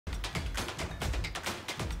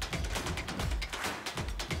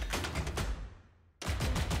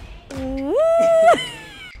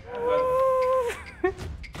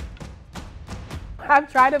I've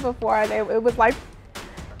tried it before and it was like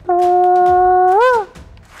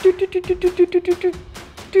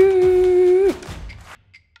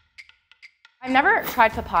I've never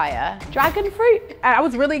tried papaya. dragon fruit. And I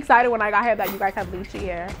was really excited when I got here that you guys have lychee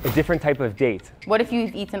here. A different type of date. What if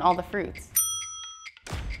you've eaten all the fruits?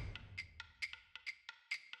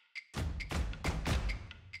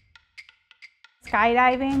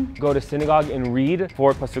 Skydiving. Go to synagogue and read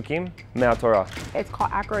 4 pasukim me'at Torah. It's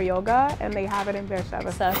called acro yoga and they have it in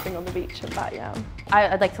Beersheba, surfing on the beach in Bat Yam.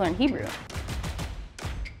 I'd like to learn Hebrew.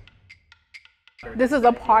 This is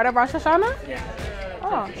a part of Rosh Hashana? Yeah.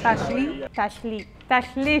 Oh, tashlich. Tashlich.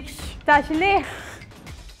 Tashlich. Tashlich.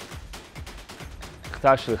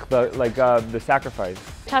 Tashlich, the sacrifice.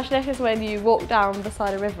 Tashlich is when you walk down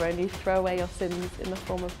beside a river and you throw away your sins in the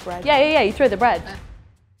form of bread. Yeah, you throw the bread.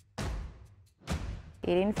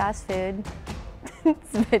 Eating fast food.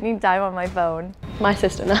 Spending time on my phone. My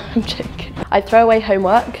sister, no, I'm joking. I'd throw away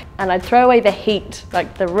homework and I'd throw away the heat,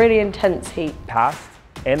 like the really intense heat. Past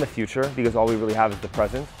and the future, because all we really have is the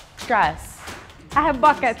present. Stress. I have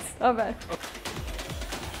buckets of it.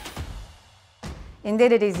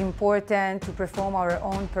 Indeed, it is important to perform our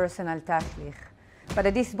own personal tashlich, but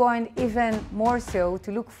at this point, even more so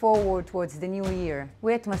to look forward towards the new year.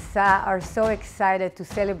 We at Masa are so excited to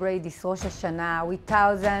celebrate this Rosh Hashana with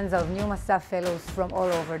thousands of new Masa fellows from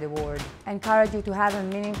all over the world. I encourage you to have a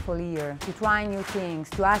meaningful year, to try new things,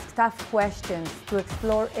 to ask tough questions, to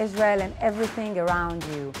explore Israel and everything around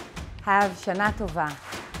you. Have Shana Tova.